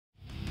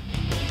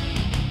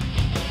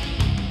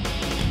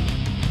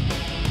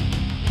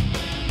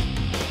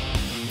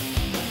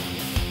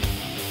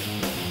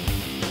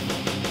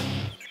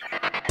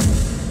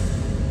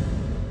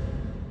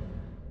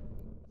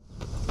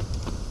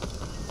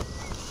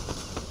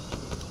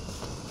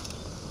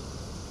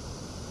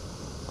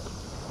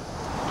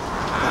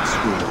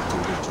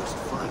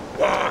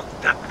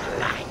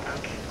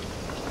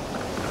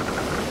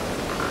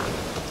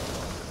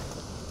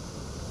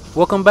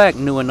Welcome back,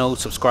 new and old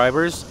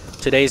subscribers.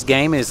 Today's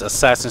game is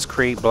Assassin's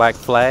Creed Black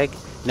Flag.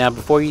 Now,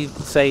 before you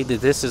say that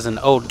this is an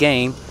old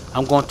game,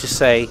 I'm going to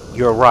say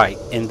you're right,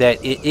 in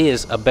that it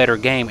is a better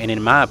game, and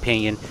in my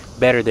opinion,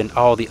 better than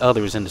all the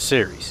others in the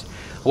series.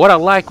 What I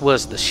liked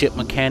was the ship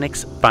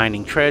mechanics,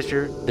 finding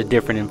treasure, the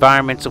different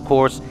environments, of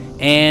course,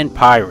 and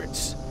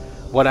pirates.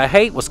 What I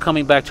hate was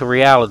coming back to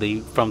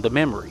reality from the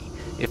memory.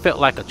 It felt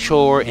like a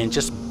chore and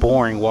just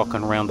boring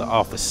walking around the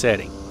office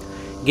setting.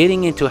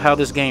 Getting into how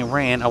this game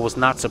ran, I was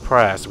not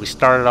surprised. We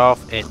started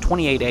off at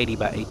 2880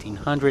 by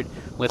 1800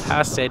 with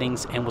high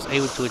settings and was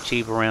able to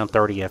achieve around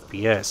 30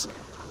 FPS.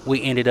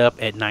 We ended up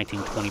at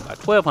 1920 by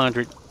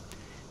 1200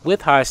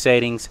 with high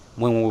settings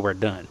when we were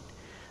done.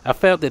 I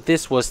felt that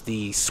this was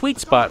the sweet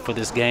spot for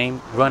this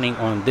game running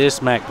on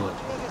this MacBook.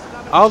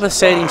 All the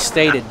settings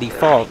stayed at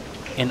default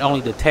and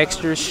only the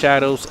textures,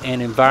 shadows,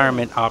 and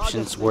environment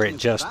options were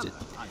adjusted.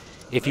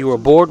 If you were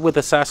bored with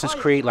Assassin's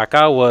Creed like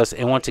I was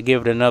and want to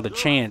give it another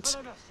chance,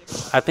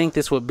 I think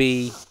this would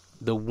be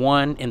the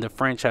one in the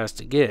franchise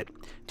to get.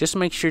 Just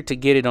make sure to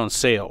get it on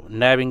sale.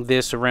 Nabbing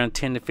this around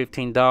 $10 to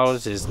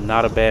 $15 is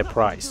not a bad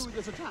price.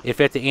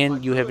 If at the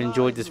end you have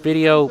enjoyed this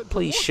video,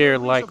 please share,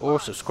 like, or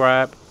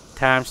subscribe.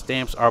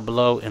 Timestamps are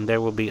below and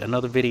there will be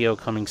another video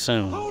coming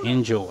soon.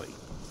 Enjoy.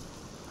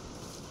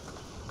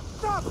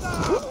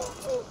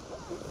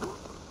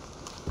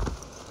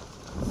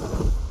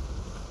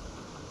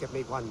 Give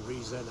me one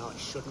reason I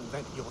shouldn't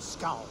vent your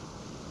skull.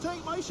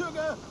 Take my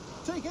sugar!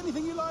 Take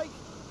anything you like!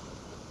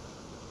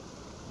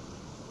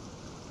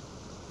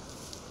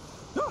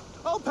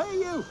 I'll pay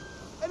you!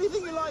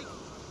 Anything you like!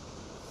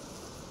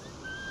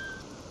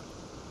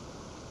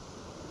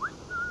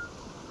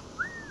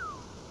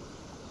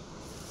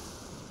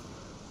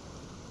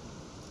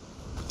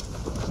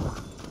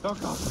 Oh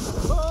God!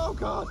 Oh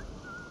God!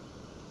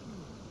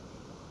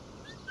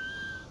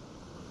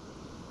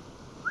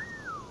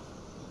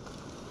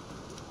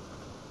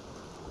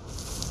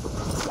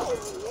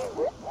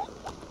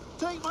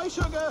 Take my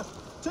sugar!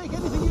 Take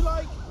anything you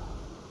like!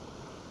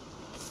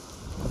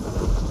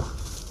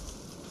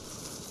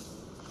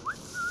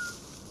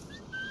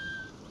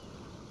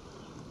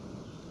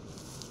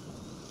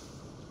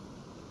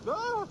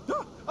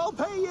 I'll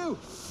pay you!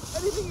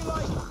 Anything you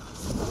like!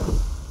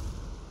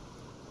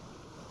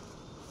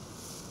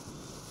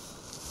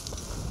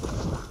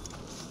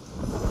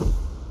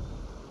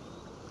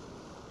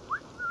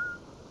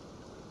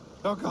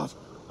 Oh God!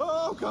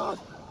 Oh God!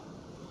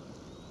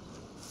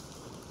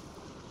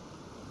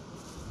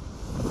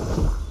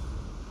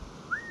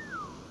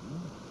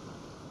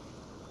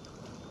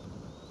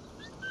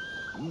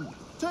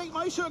 Take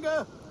my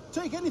sugar!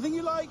 Take anything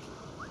you like!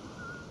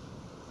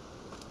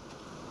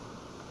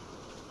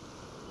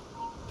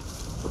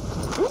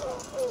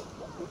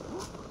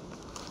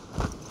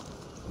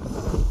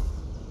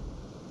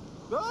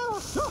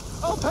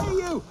 I'll pay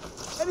you!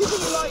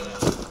 Anything you like!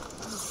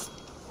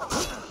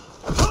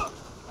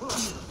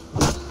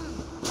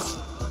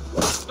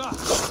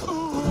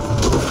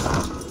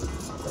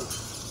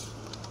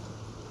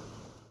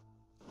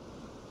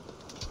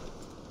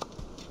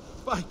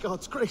 By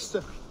God's grace,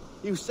 sir,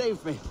 you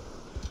saved me.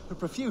 A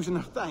profusion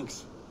of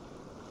thanks.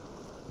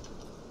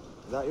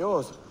 Is that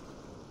yours?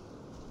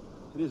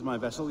 It is my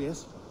vessel,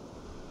 yes.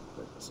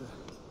 But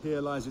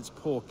here lies its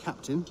poor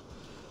captain,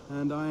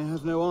 and I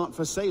have no art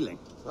for sailing.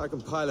 I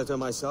can pilot her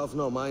myself,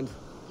 no mind.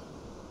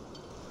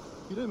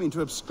 You don't mean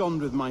to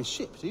abscond with my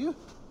ship, do you?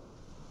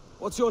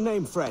 What's your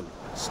name, friend?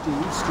 Steve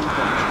Majesty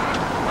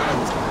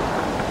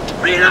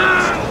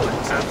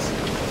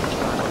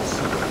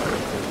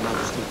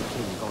the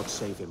King, God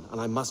save him, and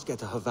I must get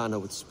to Havana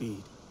with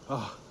speed.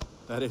 Oh,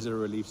 that is a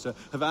relief, sir.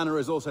 Havana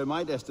is also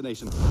my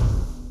destination.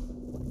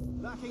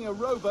 Lacking a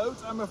rowboat,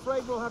 I'm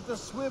afraid we'll have to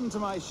swim to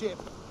my ship.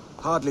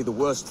 Hardly the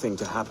worst thing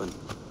to happen.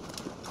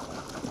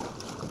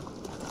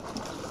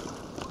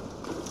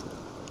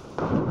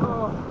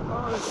 Oh,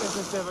 this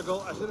is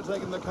difficult. I should have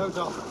taken the coat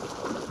off.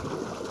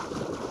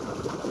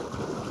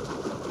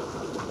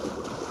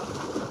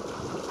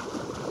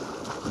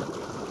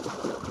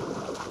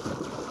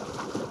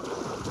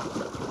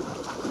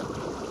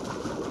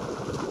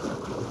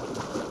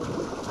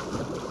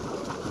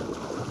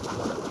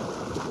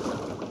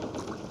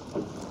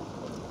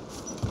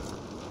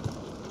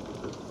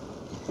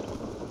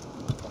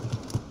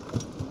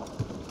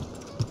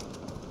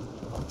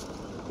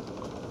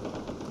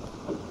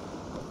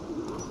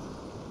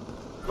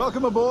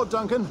 Welcome aboard,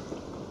 Duncan.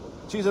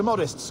 She's a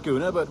modest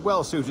schooner, but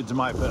well suited to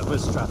my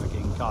purpose,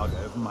 trafficking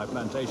cargo from my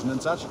plantation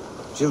and such.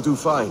 She'll do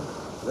fine.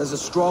 There's a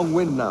strong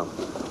wind now.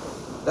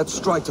 Let's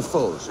strike to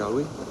full, shall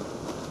we?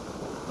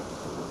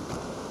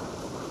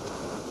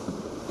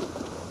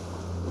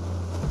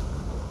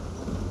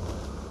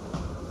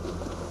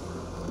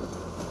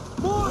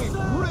 We've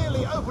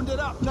really opened it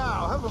up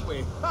now, haven't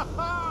we? Ha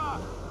ha!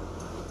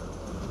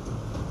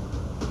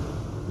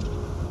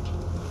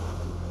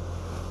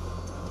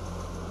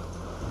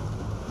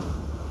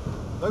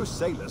 Those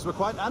sailors were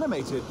quite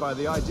animated by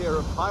the idea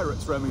of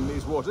pirates roaming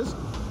these waters.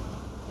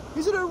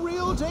 Is it a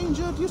real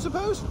danger, do you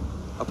suppose?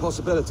 A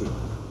possibility.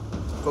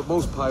 But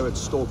most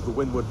pirates stalk the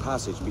Windward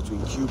Passage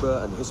between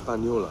Cuba and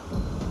Hispaniola.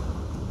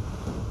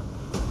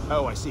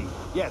 Oh, I see.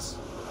 Yes.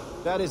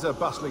 That is a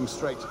bustling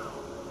strait.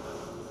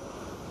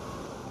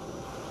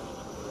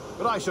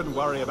 But I shouldn't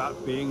worry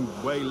about being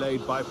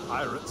waylaid by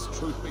pirates,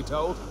 truth be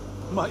told.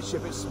 My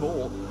ship is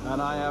small,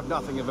 and I have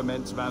nothing of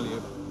immense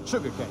value.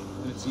 Sugarcane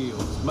and its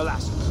yields,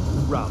 molasses,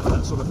 rum,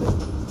 that sort of thing.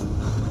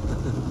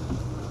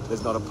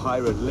 There's not a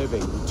pirate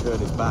living who turned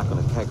his back on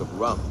a keg of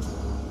rum.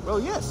 Well,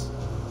 yes.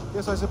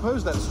 Yes, I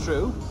suppose that's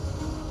true.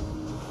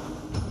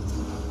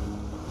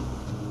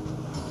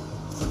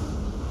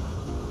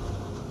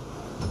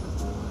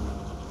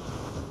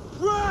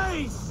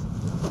 Race!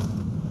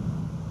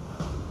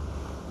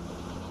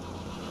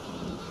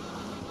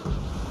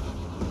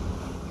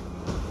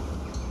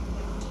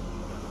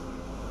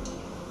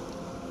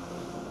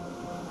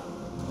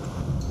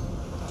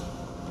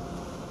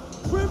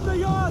 Trim the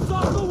yards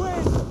off the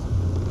wind!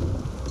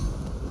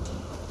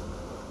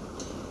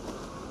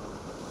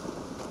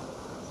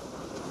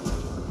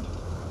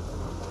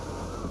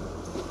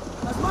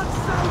 As much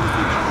sail as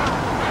you can!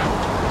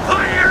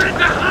 Fire in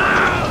the hold!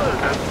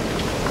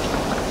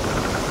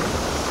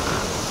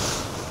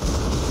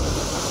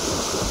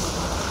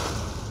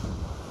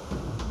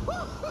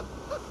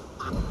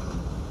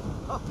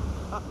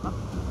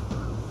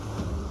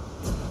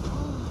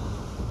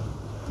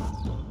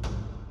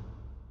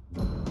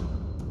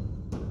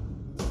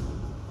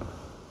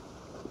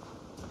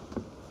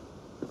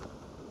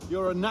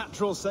 You're a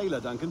natural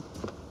sailor, Duncan.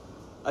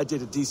 I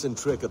did a decent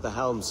trick at the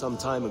helm some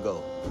time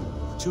ago.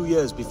 2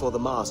 years before the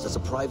mast as a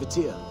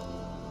privateer.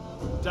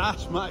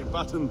 Dash my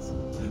buttons.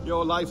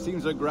 Your life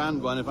seems a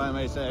grand one, if I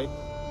may say.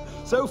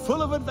 So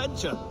full of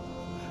adventure.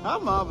 How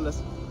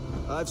marvelous.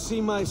 I've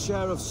seen my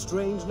share of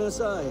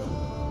strangeness, aye.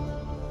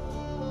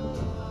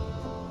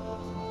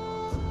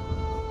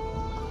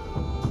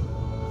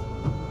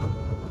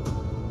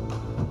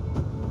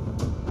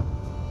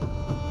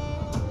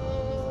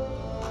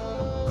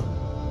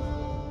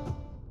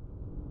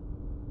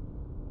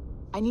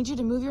 I need you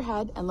to move your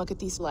head and look at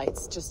these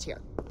lights just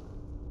here.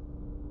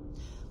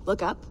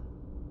 Look up.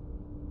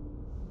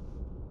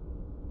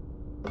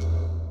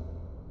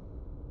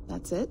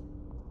 That's it.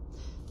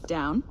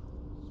 Down.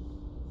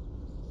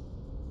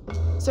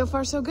 So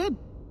far, so good.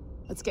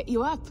 Let's get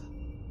you up.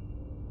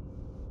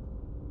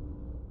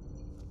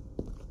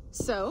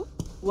 So,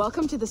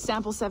 welcome to the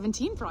Sample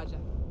 17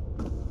 project.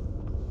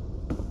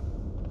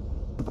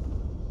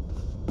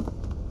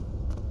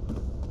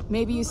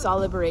 Maybe you saw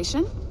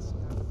Liberation?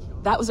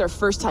 That was our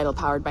first title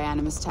powered by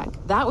Animus Tech.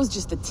 That was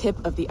just the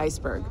tip of the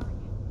iceberg.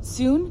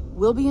 Soon,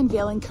 we'll be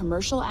unveiling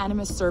commercial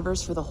Animus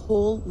servers for the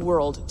whole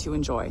world to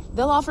enjoy.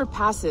 They'll offer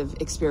passive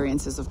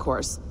experiences, of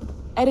course,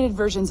 edited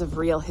versions of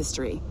real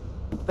history,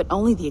 but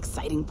only the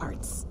exciting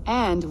parts.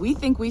 And we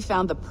think we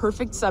found the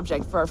perfect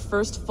subject for our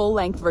first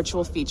full-length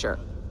virtual feature,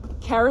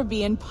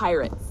 Caribbean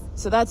Pirates.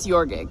 So that's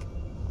your gig.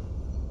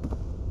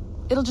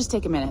 It'll just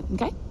take a minute,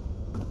 okay?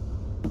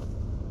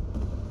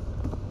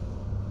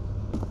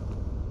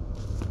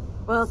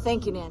 Well,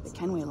 thank you, Nancy. The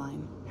Kenway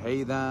line.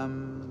 Hey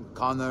them,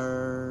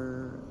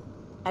 Connor.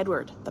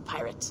 Edward, the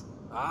pirate.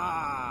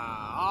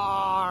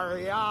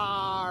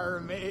 Yar,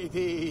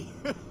 matey.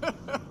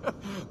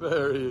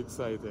 Very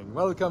exciting.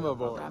 Welcome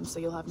aboard. Program, so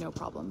you'll have no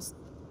problems.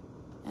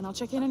 And I'll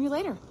check in on you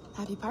later.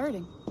 Happy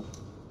pirating.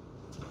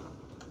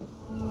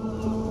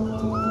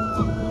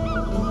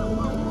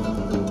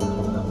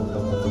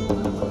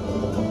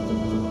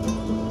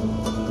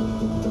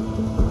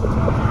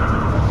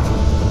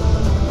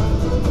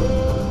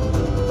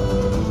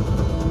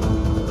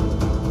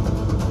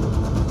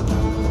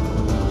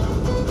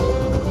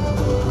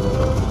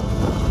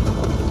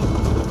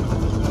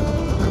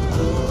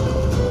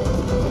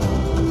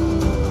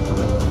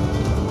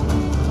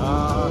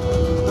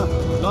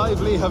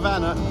 Lively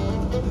Havana.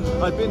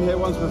 I've been here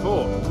once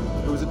before.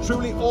 It was a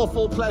truly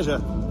awful pleasure.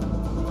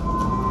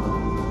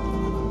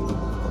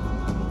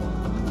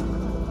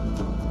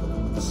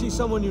 See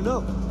someone you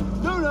know?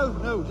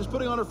 No, just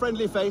putting on a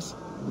friendly face.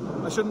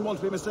 I shouldn't want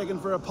to be mistaken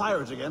for a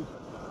pirate again.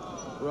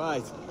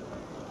 Right.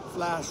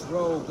 Flash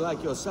rogue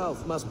like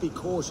yourself must be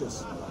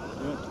cautious.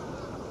 Yeah.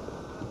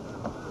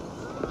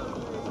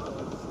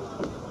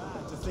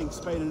 To think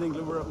Spain and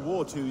England were at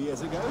war 2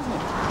 years ago, isn't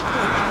it?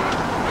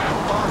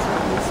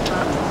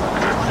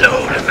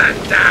 Load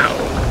that down!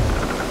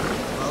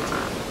 Well,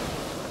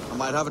 I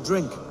might have a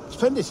drink.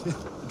 Splendid.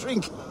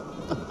 Drink.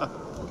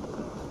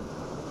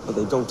 But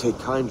they don't take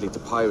kindly to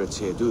pirates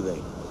here, do they?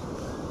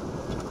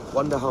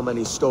 Wonder how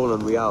many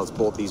stolen reals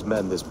bought these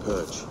men this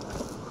perch.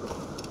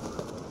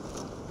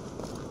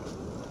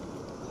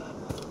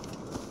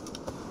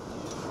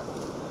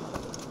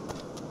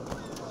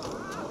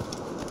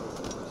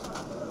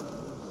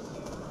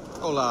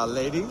 Hola,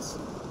 ladies.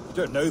 You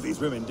don't know these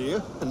women, do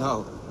you?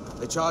 No,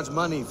 they charge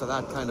money for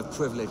that kind of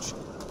privilege.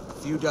 A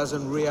few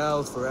dozen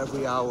reals for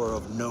every hour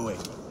of knowing.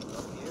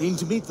 Keen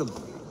to meet them.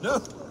 No,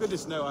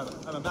 goodness no,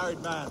 I'm a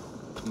married man.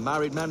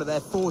 Married man of their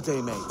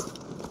forte, mate.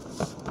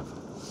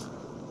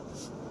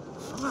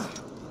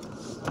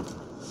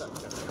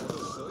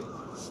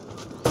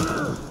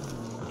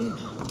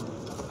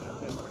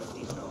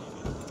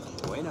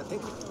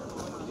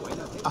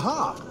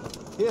 Aha!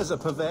 Here's a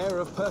purveyor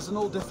of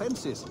personal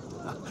defenses.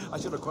 I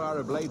should acquire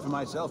a blade for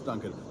myself,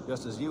 Duncan,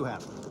 just as you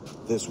have.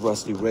 This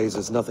rusty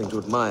razor's nothing to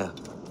admire.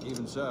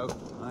 Even so,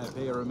 I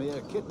appear a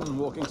mere kitten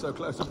walking so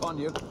close upon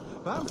you.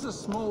 Perhaps a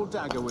small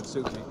dagger would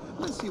suit me.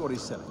 Let's see what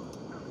he's selling.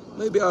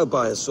 Maybe I'll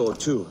buy a sword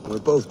too. We'll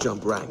both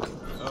jump rank.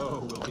 Oh,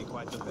 we'll be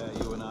quite the pair,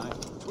 you and I.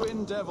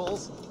 Twin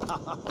devils.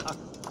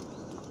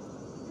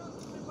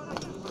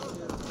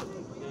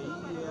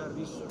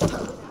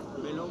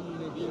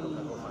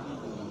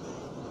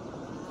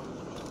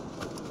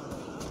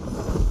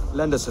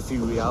 Lend us a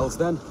few reals,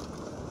 then.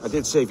 I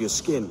did save your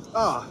skin.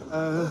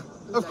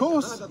 Of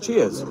course.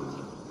 Cheers. El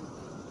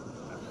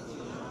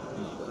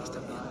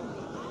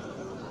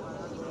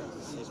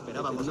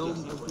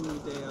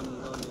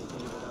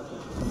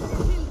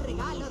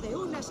regalo de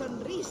una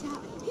sonrisa.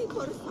 Y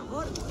por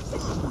favor,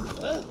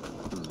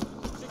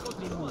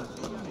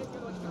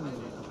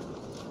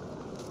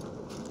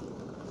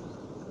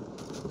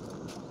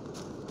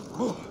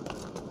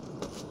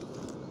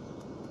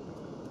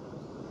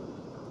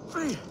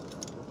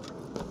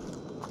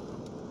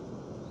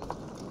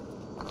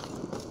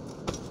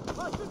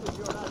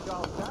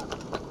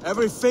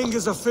 Every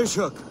finger's a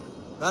fishhook.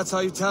 That's how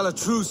you tell a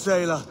true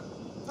sailor.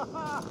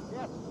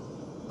 Yes,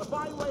 a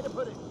fine way to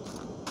put it.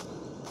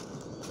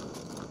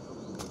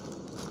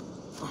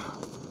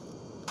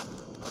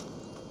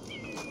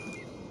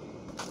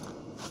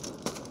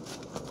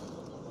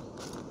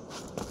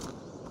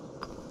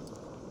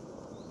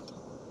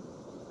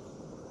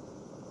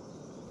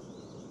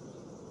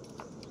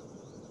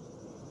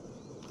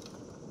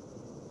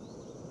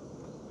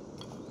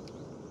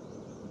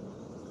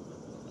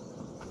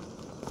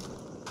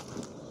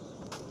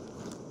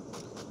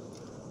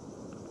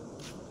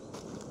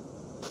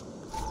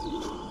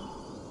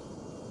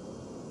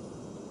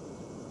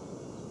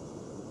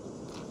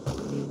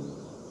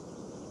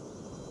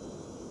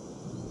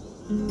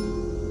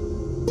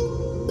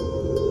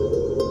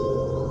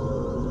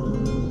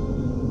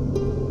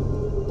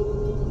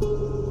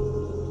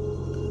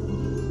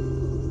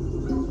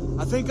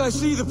 I think I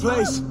see the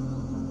place.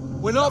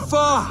 We're not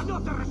far.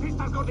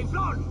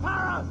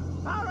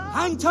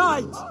 Hang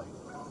tight.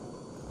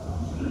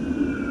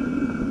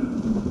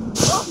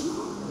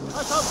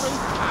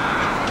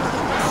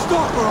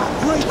 Stop or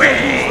I'll break your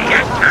knees.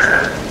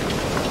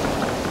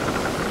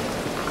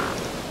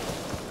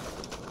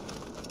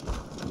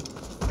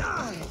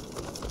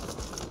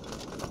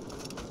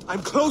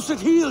 I'm close at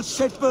heel,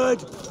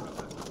 shitbird.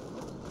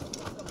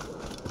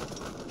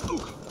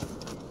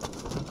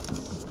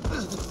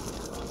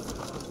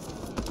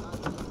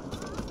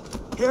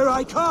 Here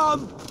I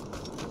come!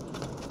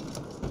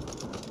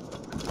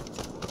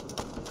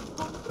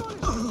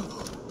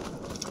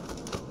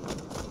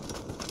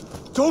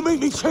 Don't make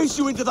me chase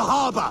you into the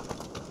harbor!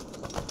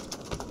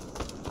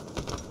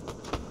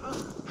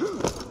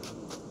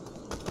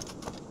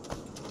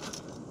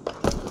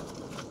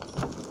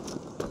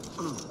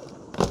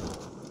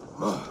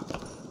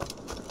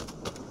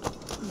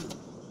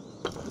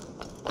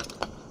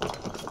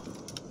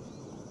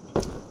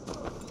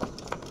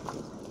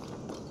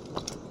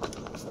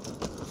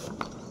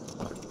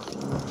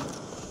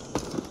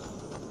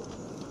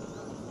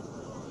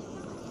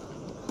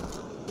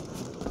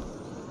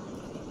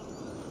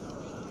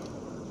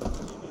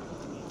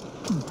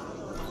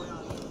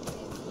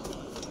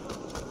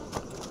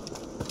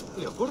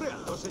 ¿Le ocurre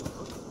algo, señor?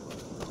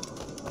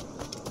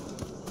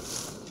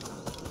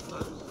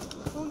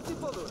 Un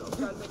tipo duro,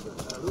 calme que...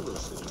 Saludos,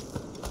 señor.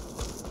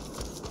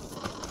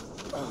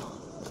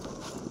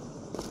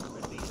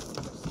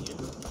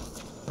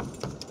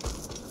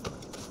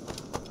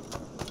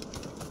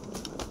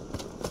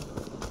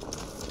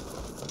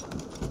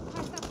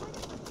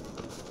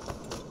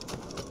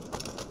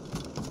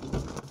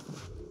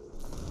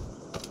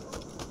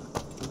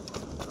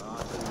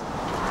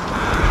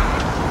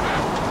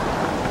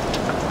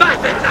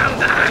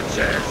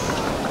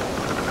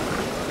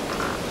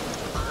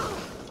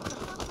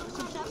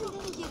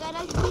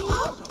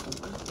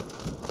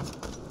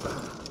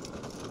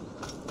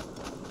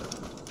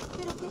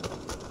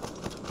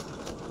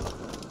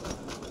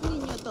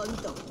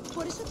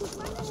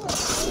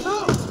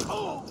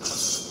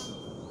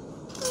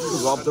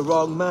 You robbed the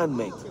wrong man,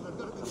 mate.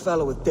 A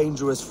fellow with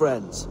dangerous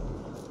friends.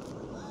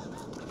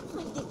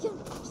 maldición,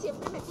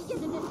 siempre me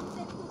pillan en el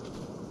cerco.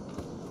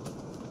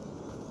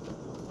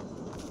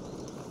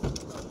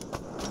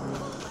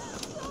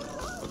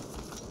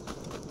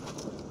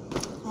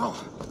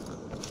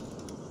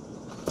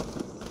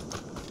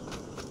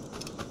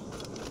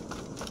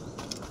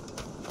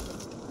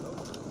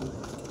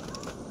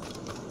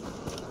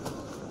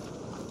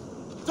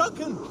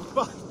 Duncan!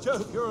 By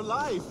Jove, you're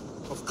alive!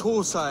 Of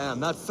course I am.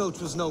 That filch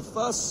was no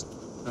fuss.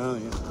 Oh,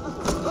 yeah.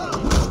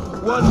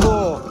 One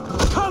more.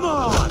 Come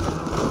on!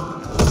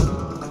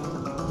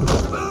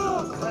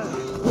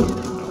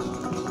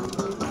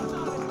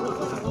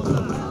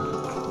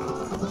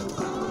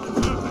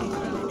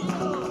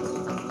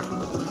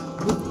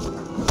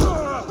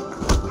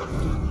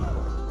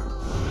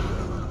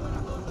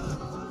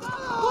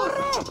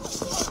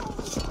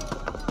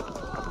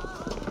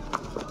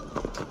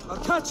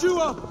 catch you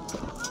up!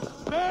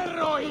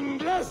 ¡Perro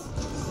inglés!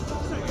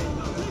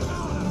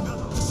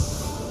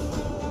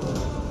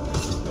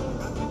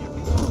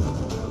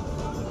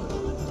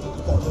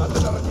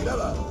 ¡Date la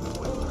retirada!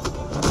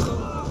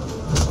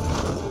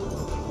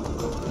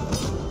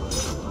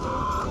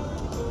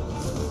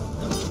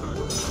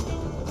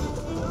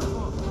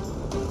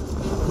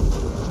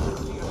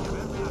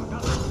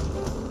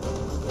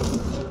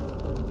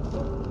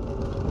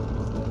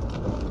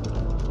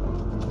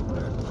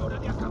 ¡Hora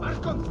de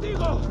acabar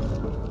contigo!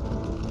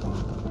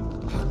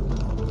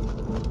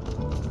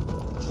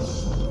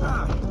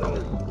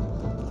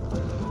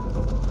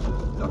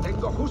 ¡Lo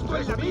tengo justo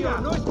en la mira!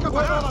 ¡No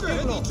escaparás! ¡Te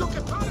he dicho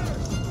que pares!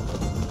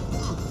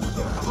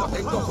 ¡Lo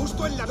tengo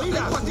justo en la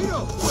mira! ¡Lo tengo a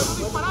tiro! ¡Puedo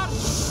disparar!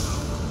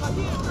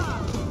 ¡Allí está!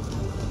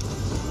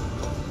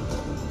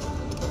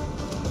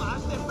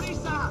 ¡Más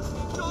deprisa!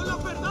 ¡No lo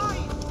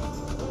perdáis!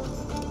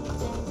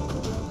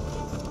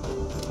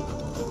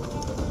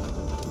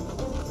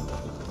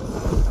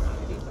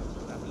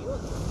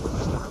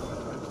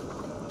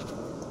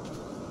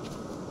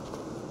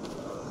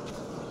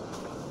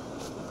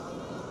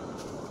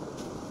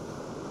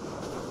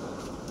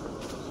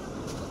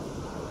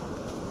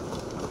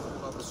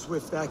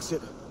 Swift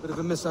exit. Bit of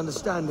a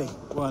misunderstanding.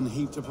 One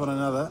heaped upon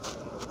another.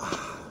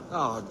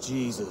 Oh,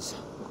 Jesus.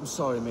 I'm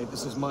sorry, mate.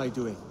 This is my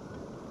doing.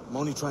 I'm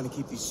only trying to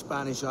keep these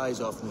Spanish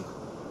eyes off me.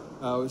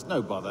 Oh, it's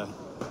no bother.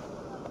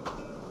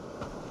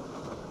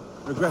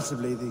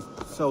 Regrettably, the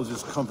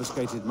soldiers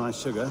confiscated my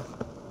sugar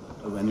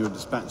when your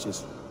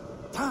dispatches.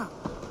 Ta!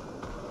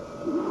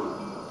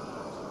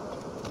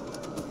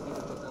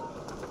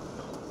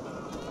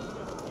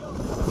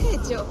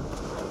 Hecho.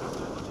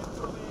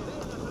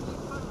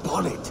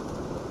 Bonnet!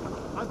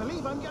 I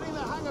believe I'm getting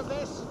the hang of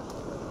this.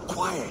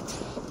 Quiet!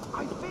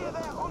 I fear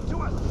they're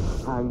onto us.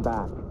 Hang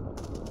back.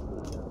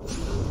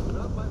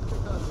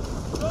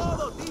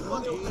 Todo tipo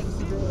de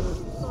utensilios.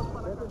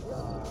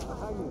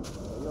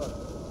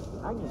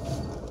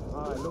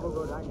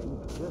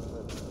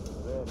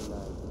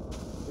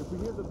 If we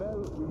hear the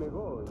bell, we may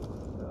go.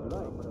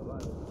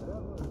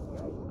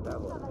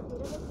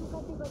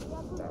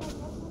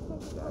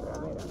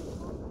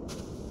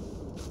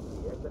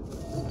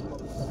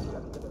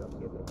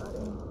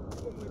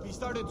 We'll be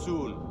started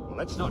soon.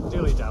 Let's not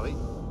dilly-dally.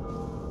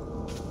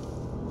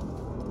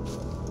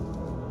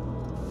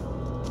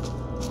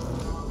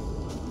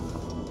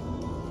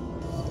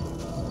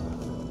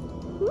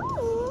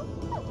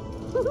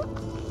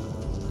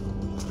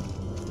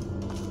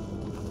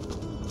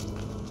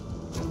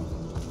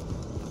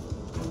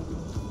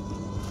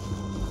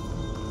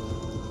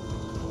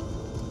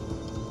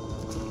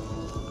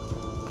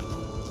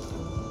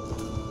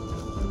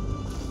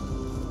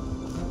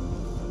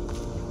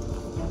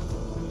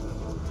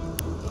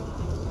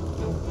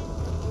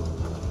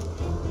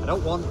 I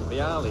don't want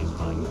reales,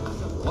 mind.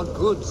 I want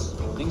goods,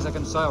 things I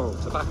can sell,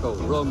 tobacco,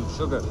 rum,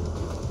 sugar.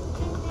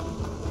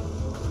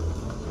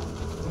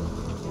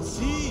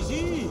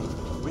 See,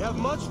 we have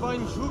much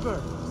fine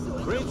sugar.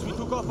 Grapes we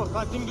took off a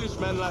fat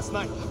Englishman last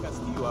night.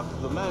 Castillo, after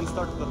the man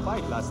started the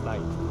fight last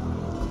night.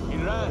 He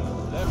ran,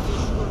 left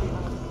his sugar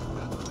behind.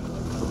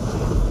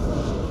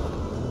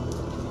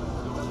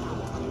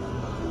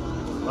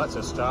 That's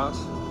a start.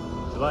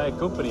 Shall I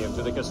accompany him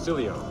to the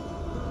Castillo?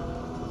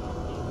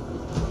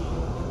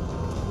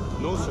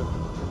 No, sir.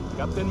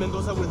 Captain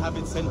Mendoza will have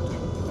it sent to you,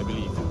 I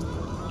believe.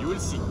 You will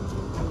see.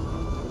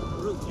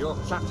 You're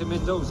Captain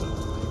Mendoza.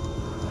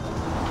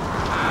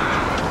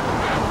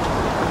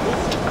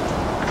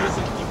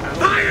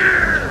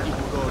 Fire!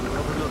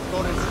 Governor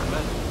Torres'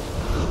 man.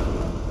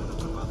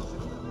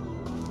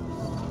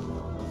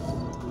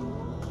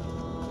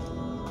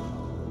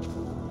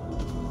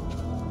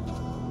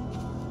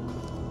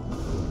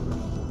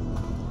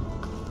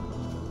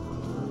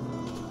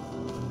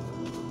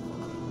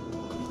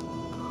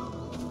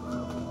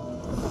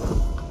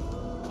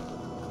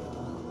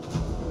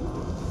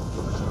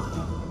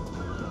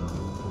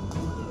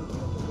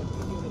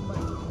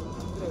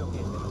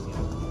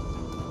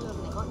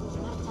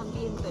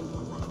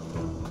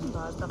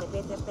 De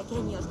peces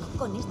pequeños.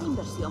 Con esta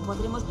inversión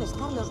podremos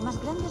pescar los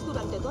más grandes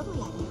durante todo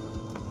el año.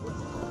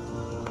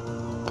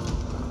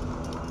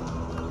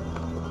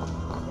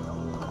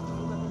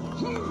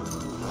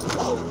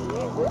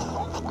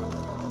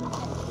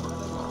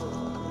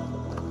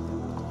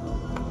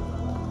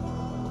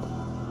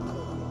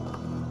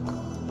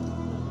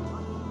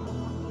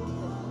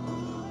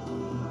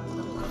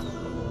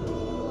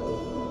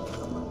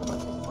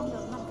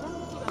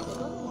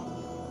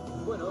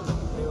 Bueno, lo que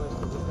creo es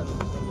que buscan un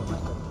diseño más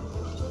perfecto.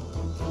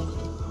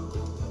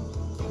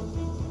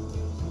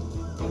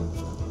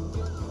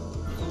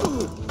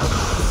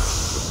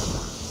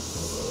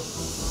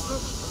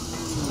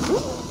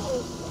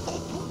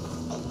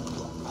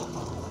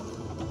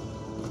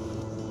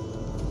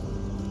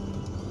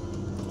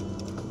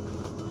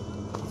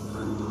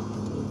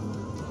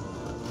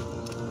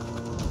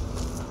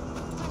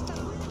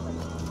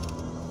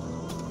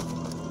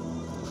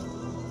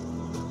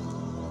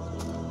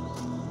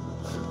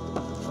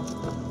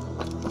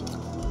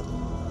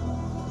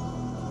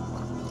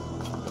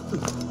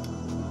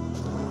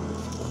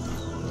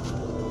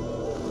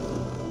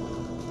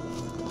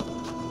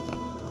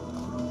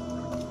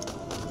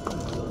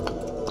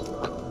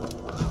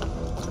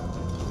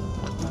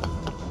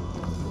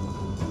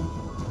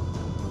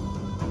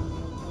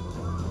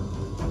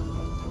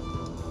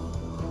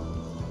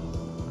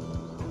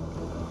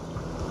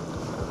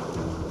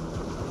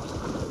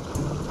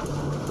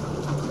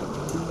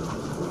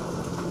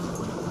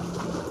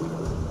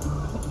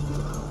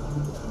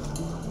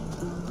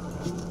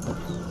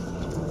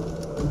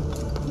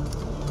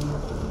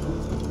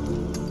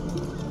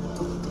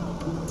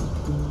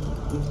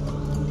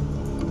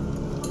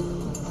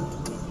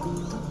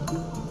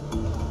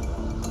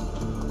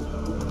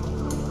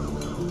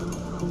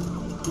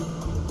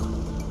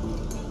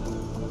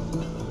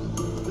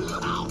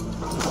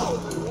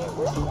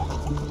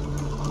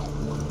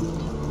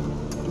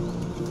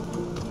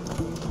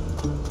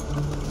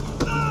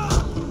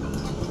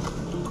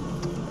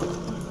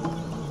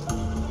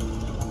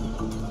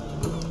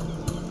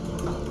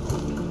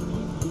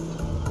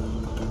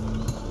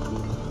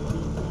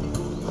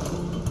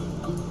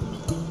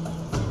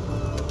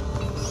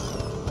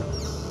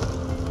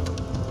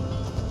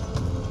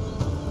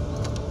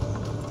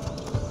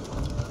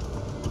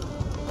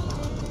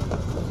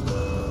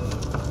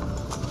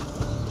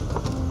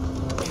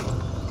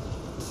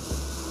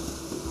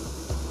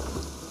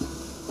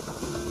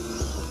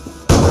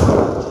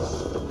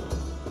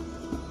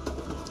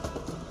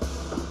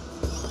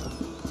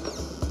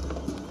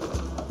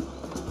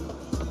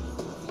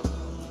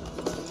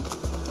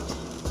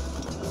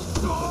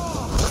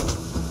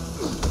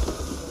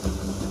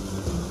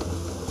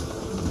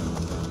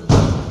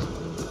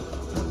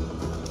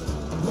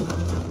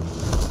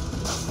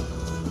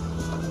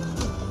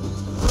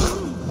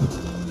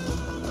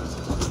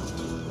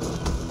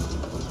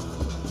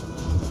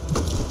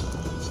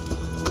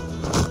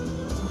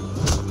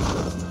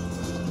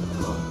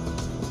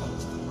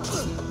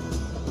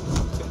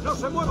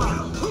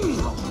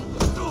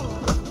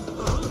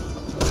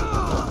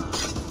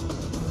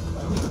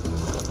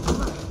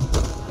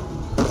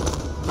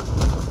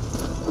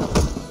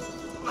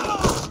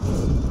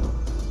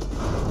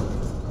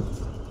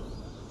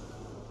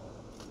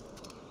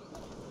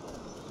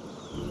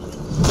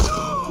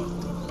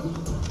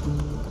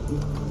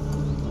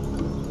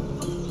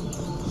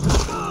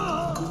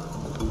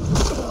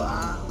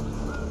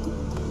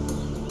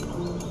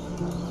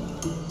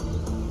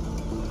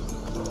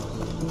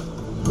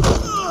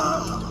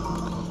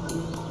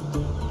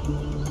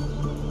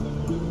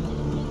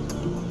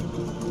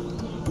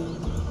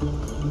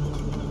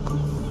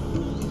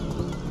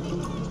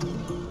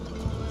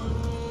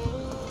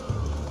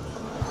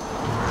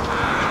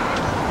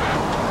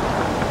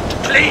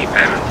 Leave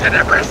him to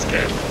the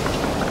brisket.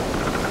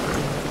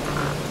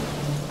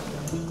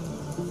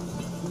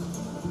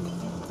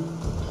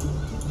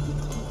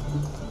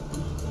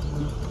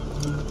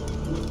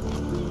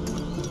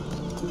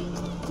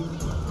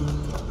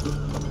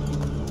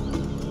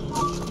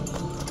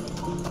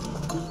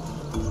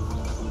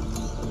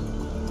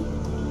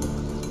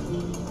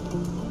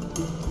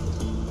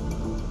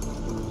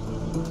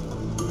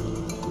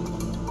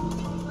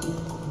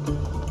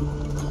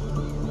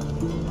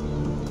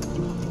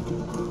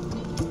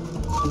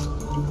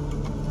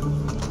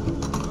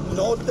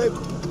 No te...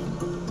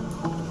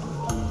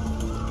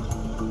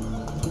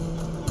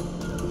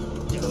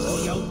 Te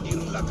voy a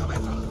hundir la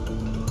cabeza.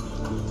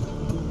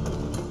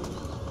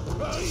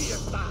 Ahí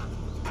está.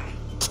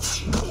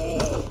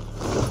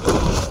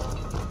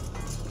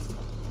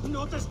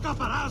 ¡No te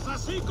escaparás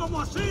así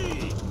como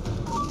así!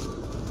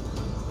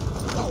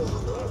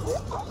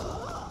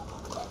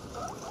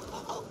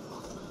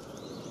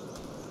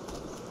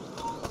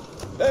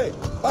 ¡Eh!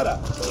 ¡Para!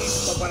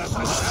 ¿Listo para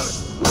saltar?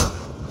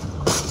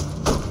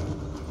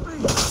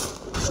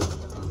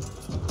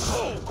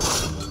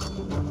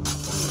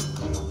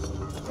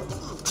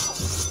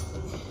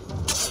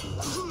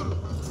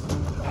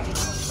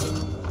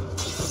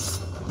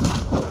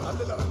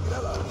 ¡Hazle la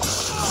retirada!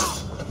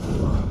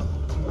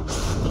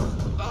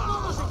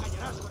 ¡No nos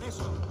engañarás con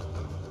eso!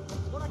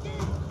 ¡Por aquí!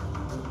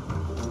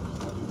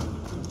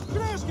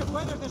 ¿Crees que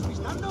puedes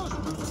despistarnos?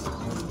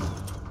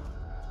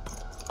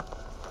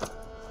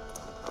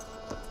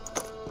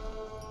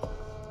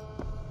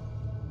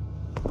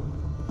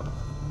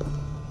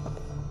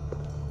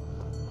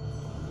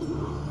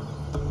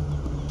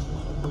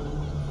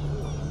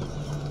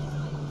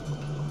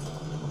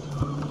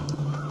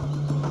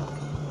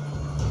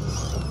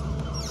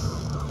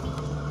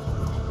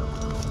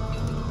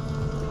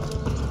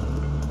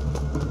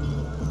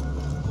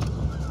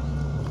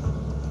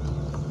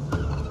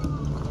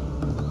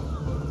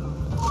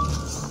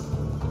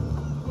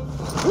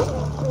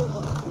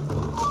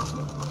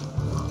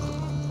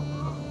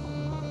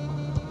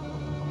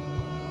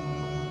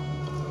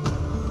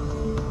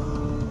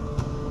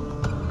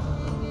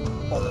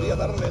 Podría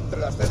darle entre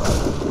las cejas.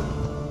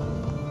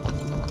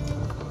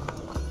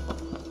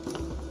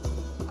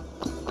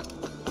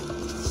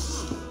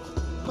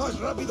 ¡Más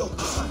rápido!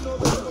 ¡No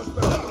debemos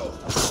perderlo!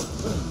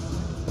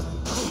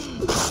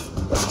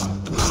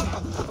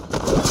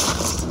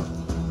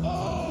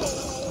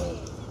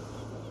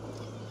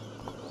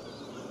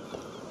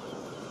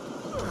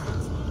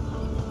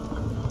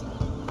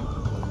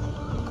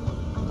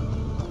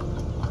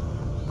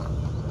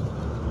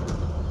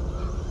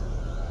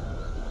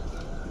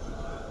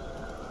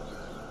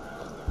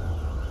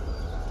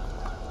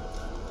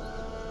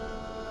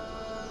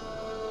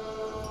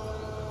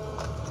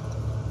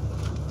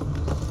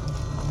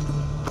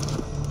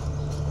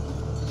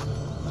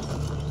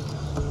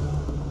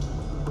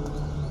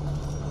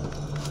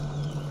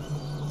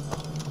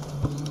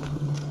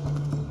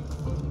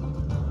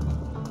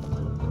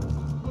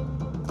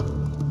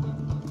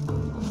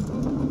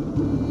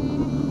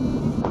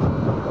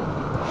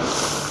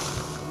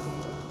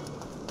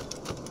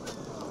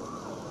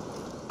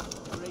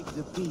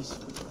 The peace.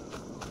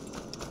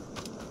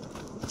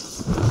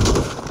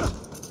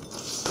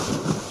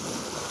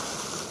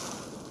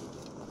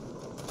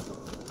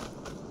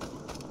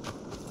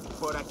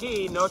 Por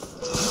aquí no...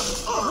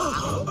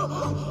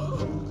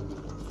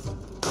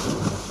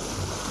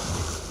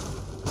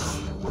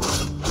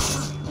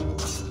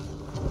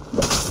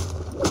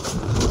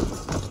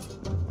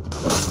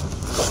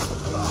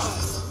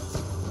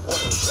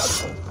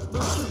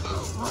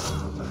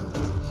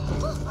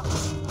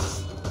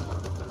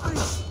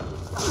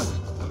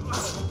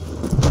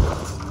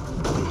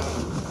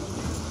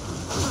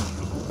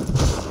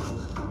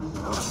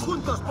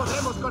 ¡Juntos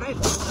podremos con él!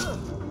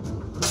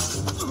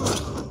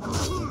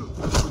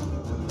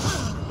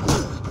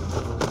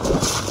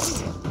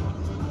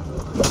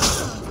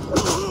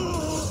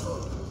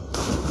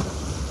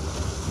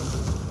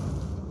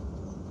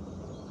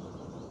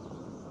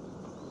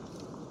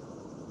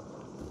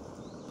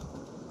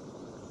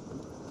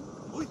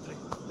 ¡Buitre!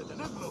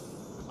 ¡Detenedlo!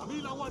 ¡A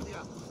mí la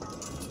guardia!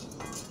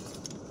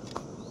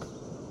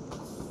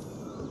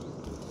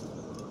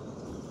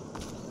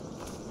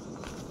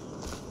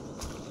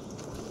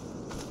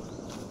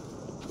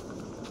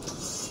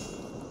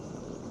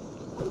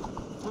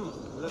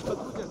 Las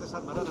patrullas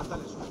desarmarán a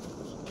tales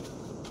sujetos.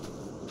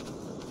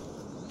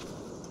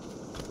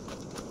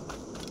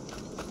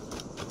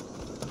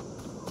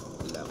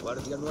 La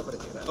guardia no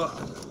apreciará.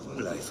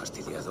 La he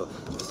fastidiado.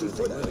 Si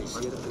fuera el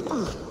sirve...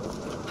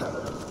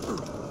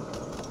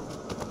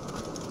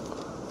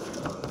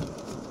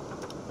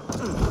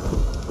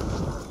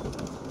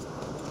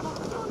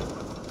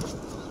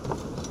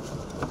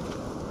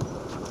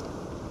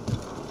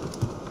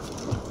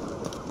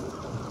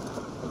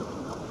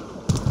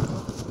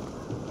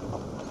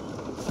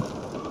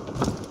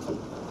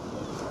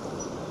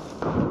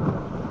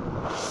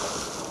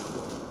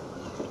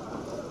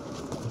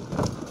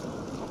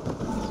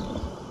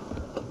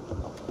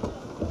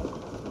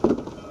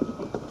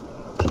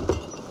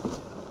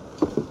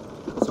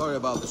 Sorry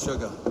about the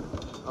sugar.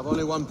 I've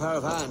only one pair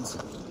of hands.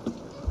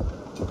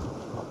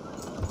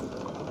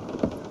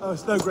 Oh,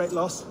 it's no great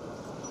loss.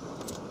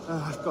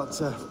 I've got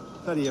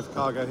plenty of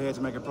cargo here to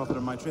make a profit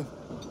on my trip.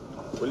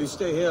 Will you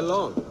stay here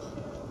long?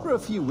 For a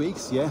few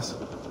weeks, yes.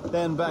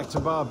 Then back to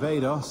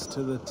Barbados,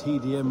 to the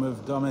tedium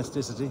of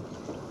domesticity.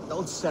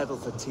 Don't settle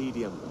for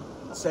tedium.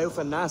 Sail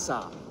for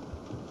Nassau.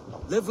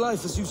 Live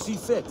life as you see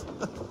fit.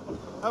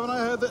 Haven't I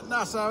heard that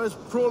Nassau is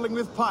crawling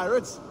with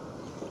pirates?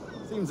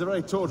 Seems a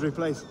very tawdry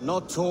place.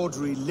 Not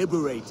tawdry,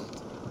 liberated.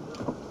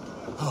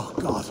 Oh,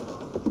 God.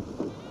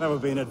 That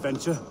would be an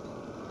adventure.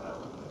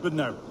 But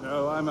no,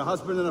 I'm a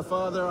husband and a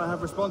father. I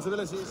have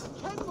responsibilities.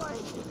 Kenway!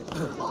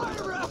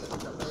 Pirate!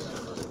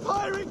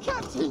 Pirate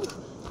captain!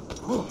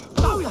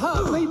 Don't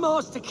hurt me,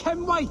 Master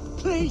Kenway,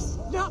 please!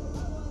 No!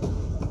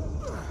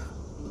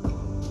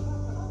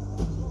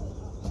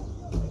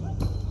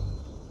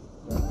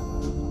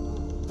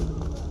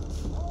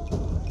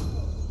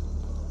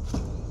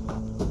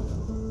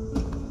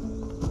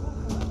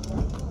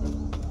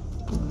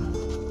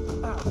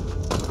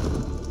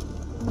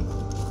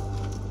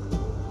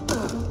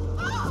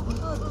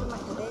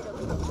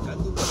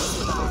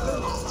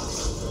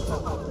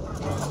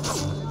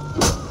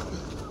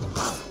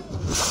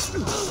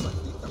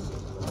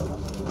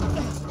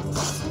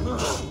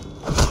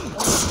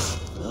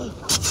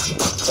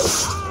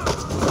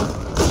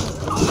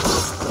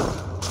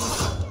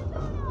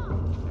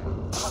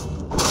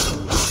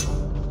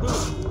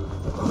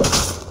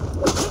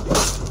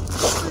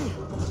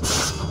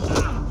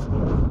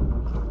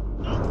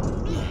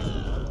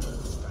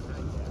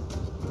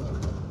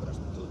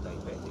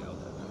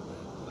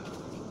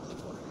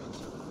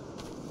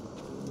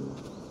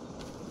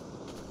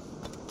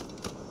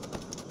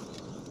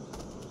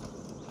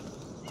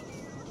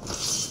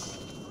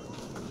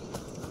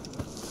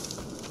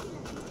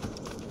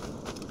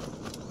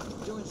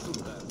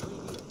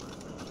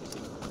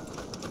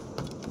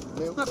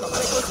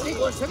 Acabaré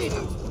contigo enseguida.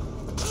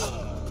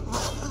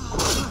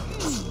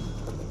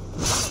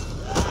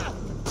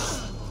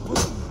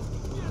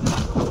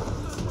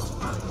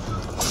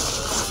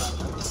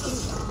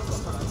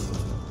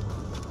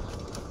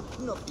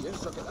 No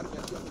pienso quedarme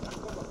aquí a mirar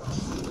cómo acaba.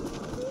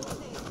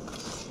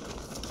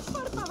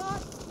 ¡Por favor!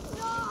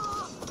 ¡No!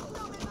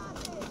 ¡No me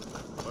mates!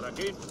 Por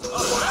aquí. ¡A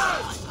por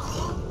él!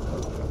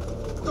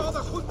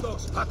 ¡Todos juntos!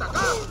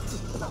 ¡Atacad!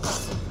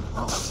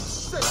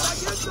 ¡Se está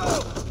yendo!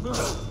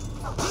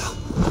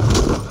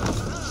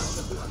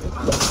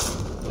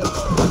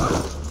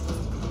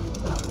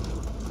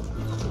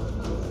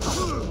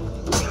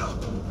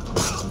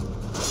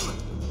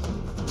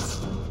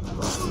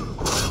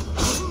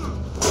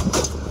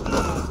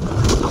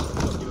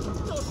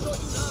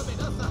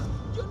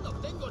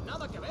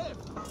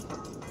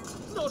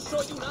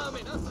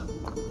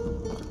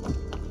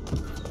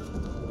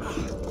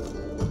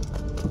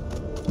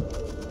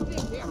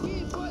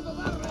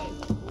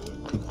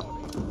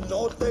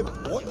 ¡No te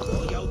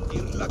voy a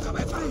hundir la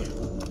cabeza!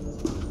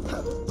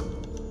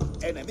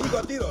 ¡Enemigo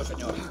a tiro,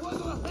 señor!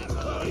 ¡Puedo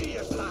hacerlo! ¡Ahí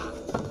está!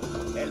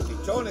 El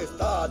pichón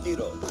está a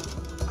tiro.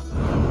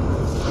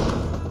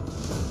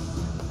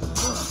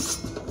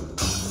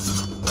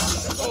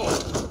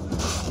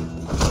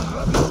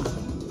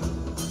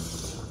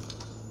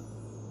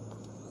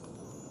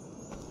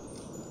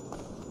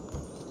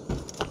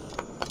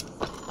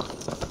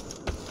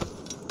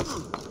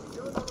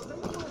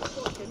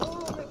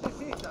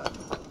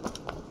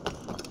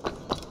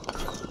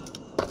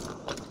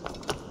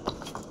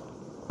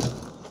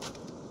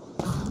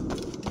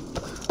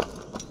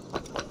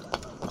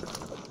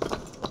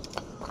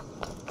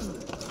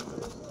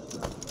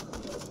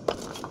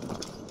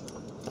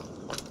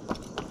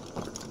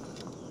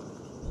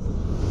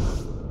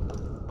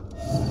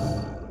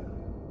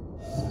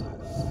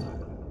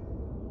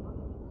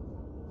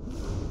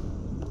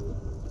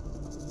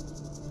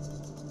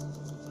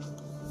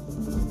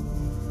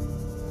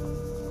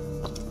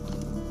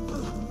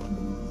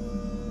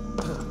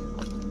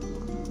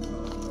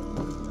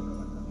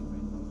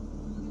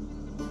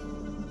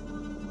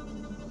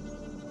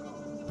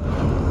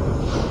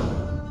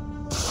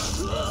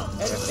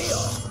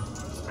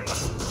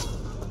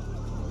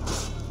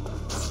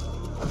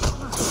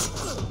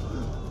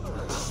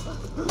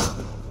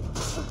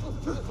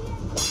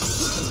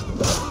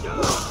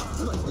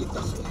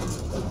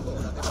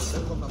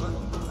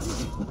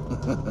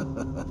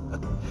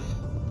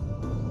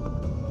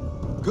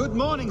 Good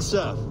morning,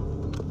 sir.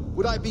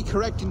 Would I be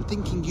correct in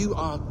thinking you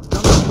are...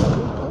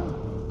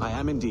 I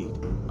am indeed.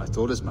 I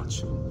thought as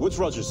much. Woods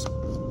Rogers.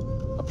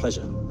 A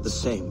pleasure. The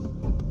same.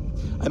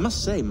 I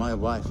must say, my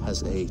wife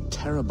has a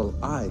terrible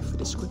eye for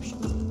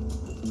description.